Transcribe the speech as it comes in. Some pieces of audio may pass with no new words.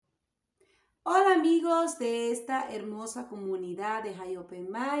Hola amigos de esta hermosa comunidad de Hive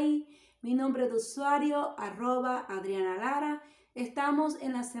Open Mic. Mi nombre de usuario @Adriana Lara. Estamos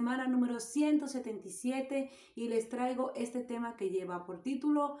en la semana número 177 y les traigo este tema que lleva por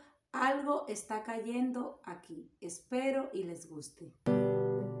título Algo está cayendo aquí. Espero y les guste.